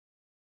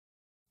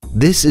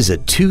This is a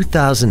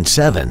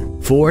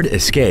 2007 Ford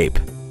Escape.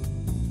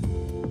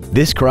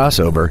 This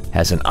crossover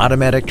has an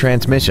automatic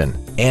transmission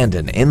and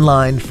an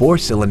inline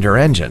 4-cylinder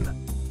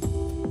engine.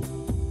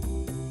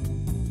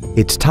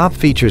 Its top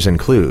features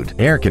include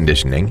air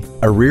conditioning,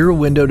 a rear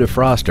window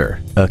defroster,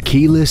 a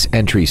keyless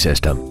entry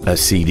system, a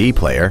CD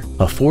player,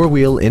 a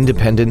 4-wheel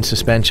independent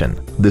suspension,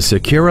 the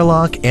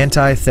Securilock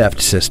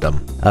anti-theft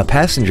system, a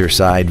passenger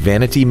side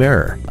vanity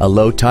mirror, a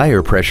low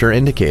tire pressure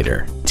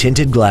indicator,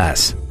 tinted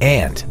glass,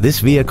 and this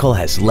vehicle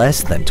has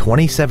less than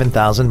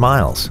 27,000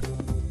 miles.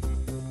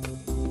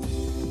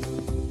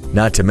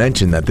 Not to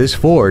mention that this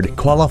Ford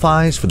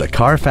qualifies for the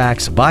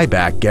Carfax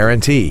buyback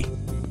guarantee.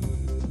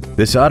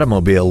 This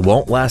automobile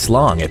won't last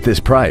long at this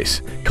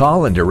price.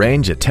 Call and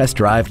arrange a test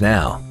drive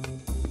now.